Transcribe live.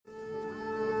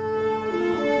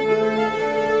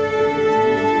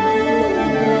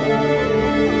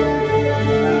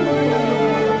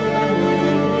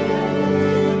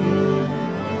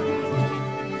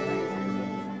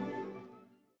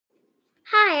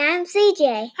Hi, I'm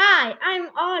CJ. Hi, I'm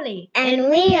Ollie.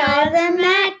 And we are the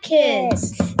Mac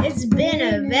Kids. It's been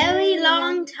a very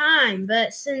long time,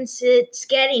 but since it's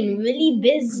getting really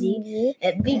busy,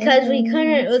 because we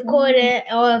couldn't record it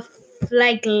or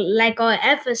like our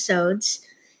episodes,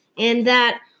 and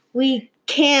that we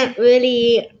can't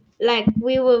really,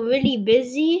 we were really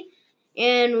busy,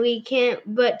 and we can't,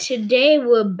 but today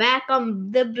we're back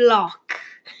on the block.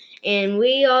 And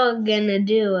we are gonna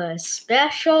do a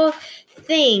special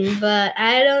thing, but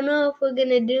I don't know if we're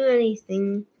gonna do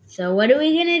anything. So what are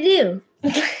we gonna do?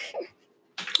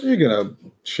 You're gonna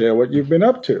share what you've been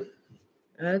up to.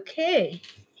 Okay,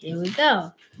 here we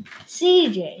go.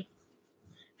 CJ,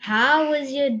 how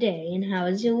was your day and how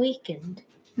was your weekend?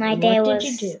 My And day what was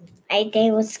did you do?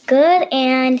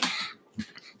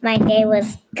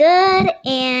 good,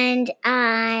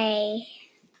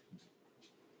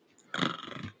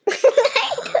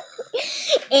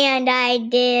 and I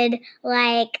did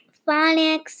like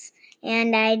phonics,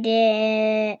 and I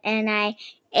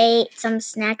ate some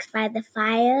snacks by the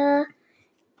fire,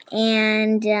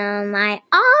 and I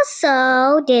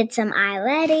also did some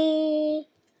iReady,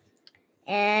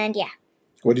 and yeah.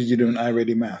 What did you do in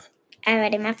iReady Math?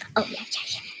 iReady Math. Oh yeah.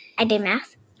 I did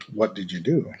math. What did you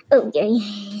do? Oh yeah.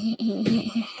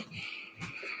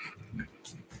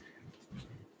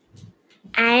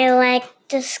 I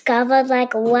discovered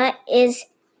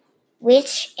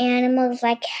which animal is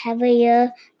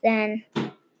heavier than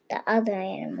the other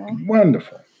animal.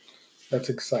 Wonderful. That's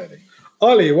exciting.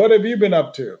 Ollie, what have you been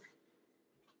up to?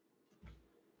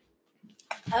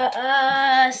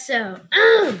 I've been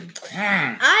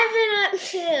up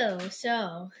too.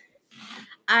 So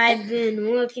I've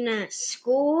been working at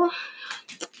school,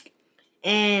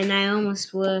 and I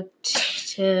almost worked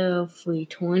till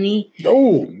 3:20.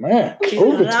 Oh man,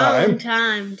 overtime.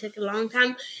 Took a long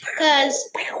time because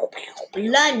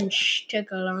lunch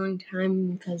took a long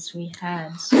time because we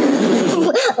had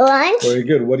Lunch? Very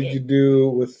good. What did you do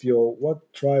with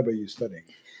what tribe are you studying?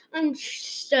 I'm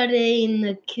studying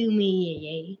the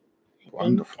Kumeyaay.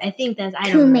 Wonderful. I think that's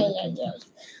Kumeyaay.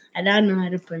 I don't know how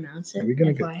to pronounce it. We're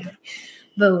gonna get there.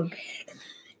 But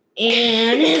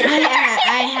and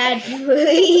I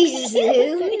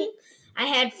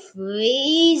had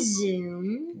free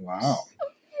Zoom. Wow.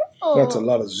 That's a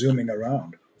lot of zooming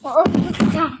around.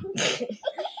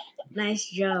 Nice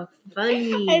joke.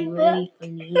 Funny. Really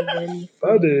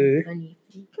funny.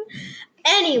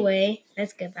 Anyway,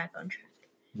 let's get back on track.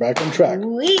 Back on track. I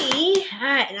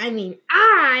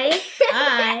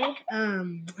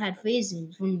had free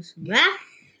Zooms from math,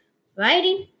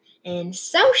 writing, and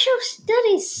social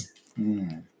studies.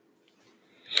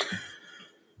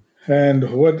 And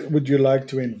what would you like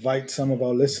to invite some of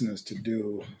our listeners to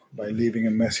do by leaving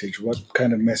a message? What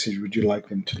kind of message would you like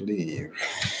them to leave?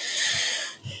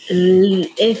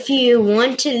 If you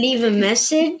want to leave a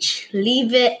message,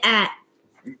 leave it at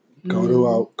Go to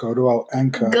our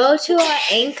Anchor. Go to our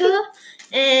Anchor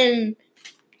and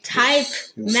type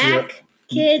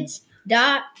MacKids.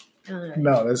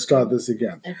 No, let's start this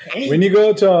again. Okay. When you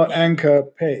go to our Anchor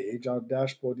page, our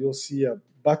dashboard, you'll see a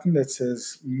button that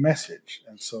says message.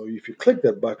 And so if you click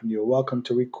that button, you're welcome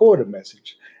to record a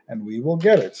message and we will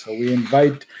get it. So we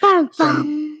invite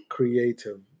some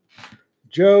creative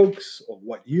jokes or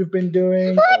what you've been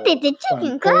doing. Why did the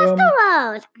chicken cross the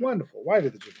road? Wonderful. Why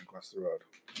did the chicken cross the road?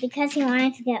 Because he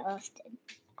wanted to get roasted.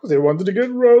 Because they wanted to get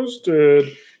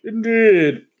roasted.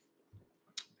 Indeed.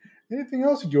 Anything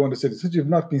else that you want to say? Since you've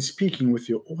not been speaking with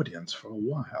your audience for a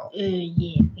while. Yeah,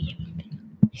 we haven't been.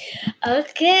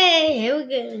 Okay, here we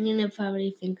go. I'm gonna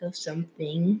probably think of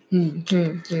something.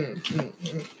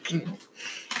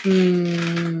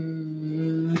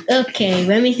 Okay,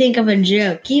 let me think of a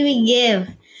joke. Here we go.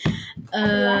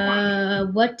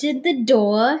 What did the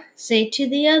door say to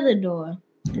the other door?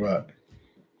 What?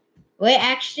 Wait,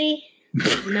 actually,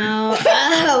 no.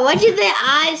 What did the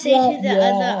eye say to the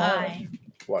other eye?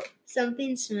 What?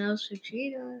 Something smells for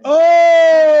Cheetos.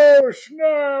 Oh,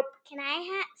 snap! Can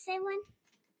I say one?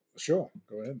 Sure,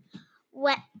 go ahead.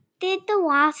 What did the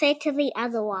wall say to the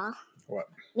other wall? What?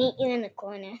 Meet you in the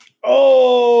corner.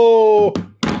 Oh!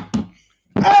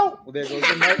 Ow! Well, there goes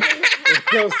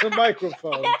the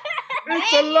microphone.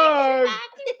 It's alive!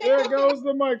 There goes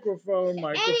the microphone.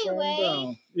 Microphone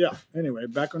down. Yeah, anyway,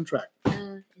 back on track.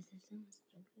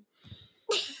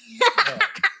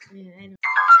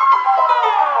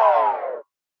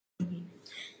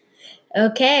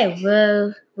 Okay,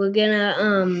 well, we're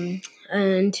gonna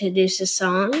introduce a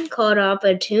song called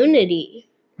Opportunity.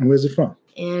 And where's it from?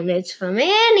 And it's from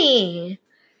Annie.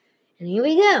 And here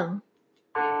we go.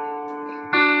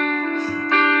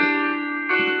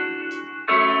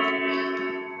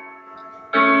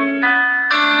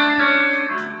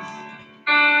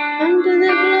 Under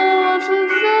the glow of a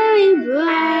very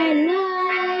bright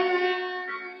light,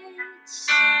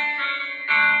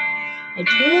 I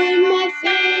turn my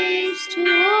face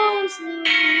towards the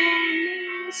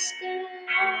warmer sky.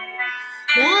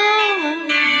 Now I'm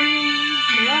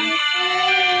not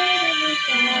afraid of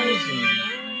 1,000 eyes.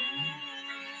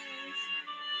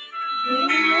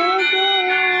 When I go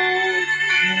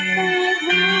 500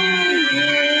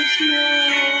 miles.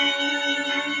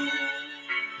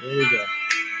 There we go.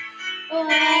 Oh,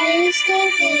 I used to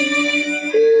think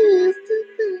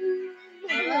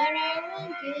what I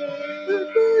would give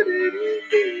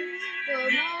for a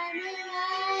moment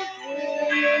like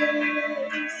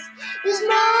this. This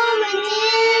moment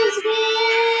is great,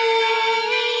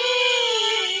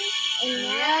 and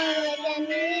now look at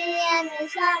me and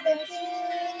this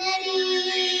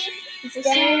opportunity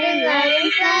standing right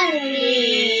in front of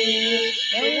me.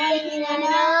 The one thing I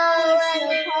know is the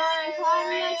pouring upon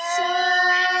my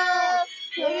soul,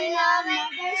 putting on my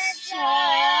best show,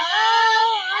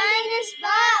 and the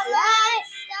spotlight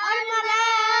on my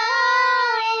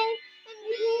life, and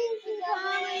dreams are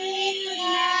coming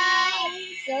tonight.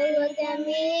 So look at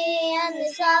me and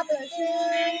this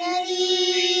opportunity,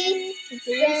 it's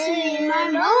really my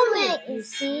moment, you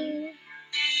see.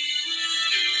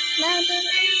 My big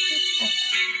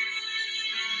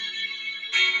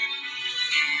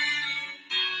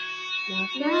I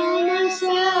found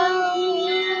myself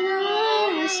in the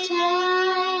last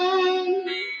time.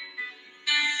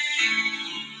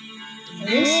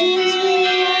 This is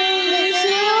where the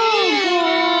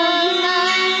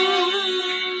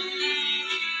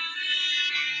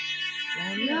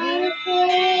I'm not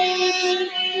afraid to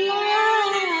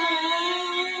fly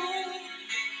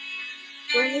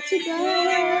when it's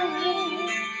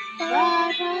above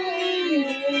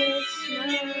 500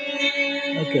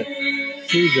 snow. Okay.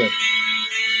 CJ.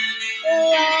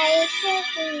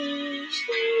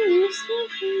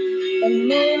 The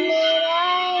moment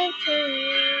I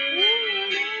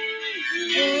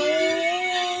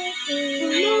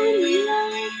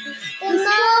the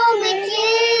moment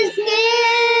is good.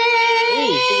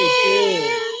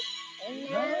 and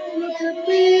now look at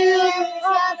me as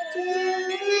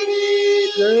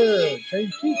opportunity. Good.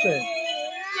 Change key change.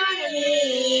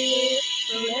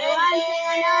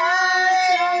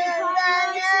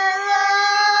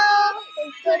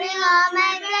 Putting on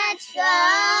my best show,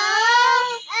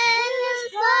 and the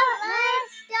spotlight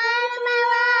started my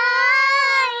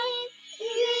life.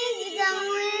 Dreams are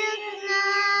real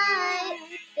tonight.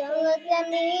 So look at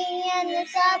me and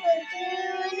this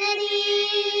opportunity.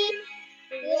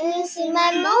 This is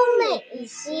my moment, you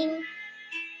see.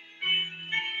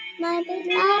 My big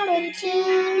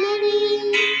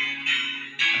opportunity.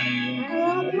 I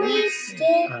won't waste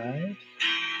it. I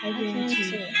can't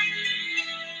see it.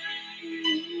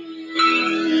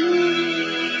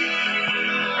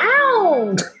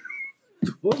 Ow!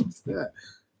 What was that?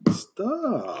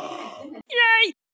 Stop.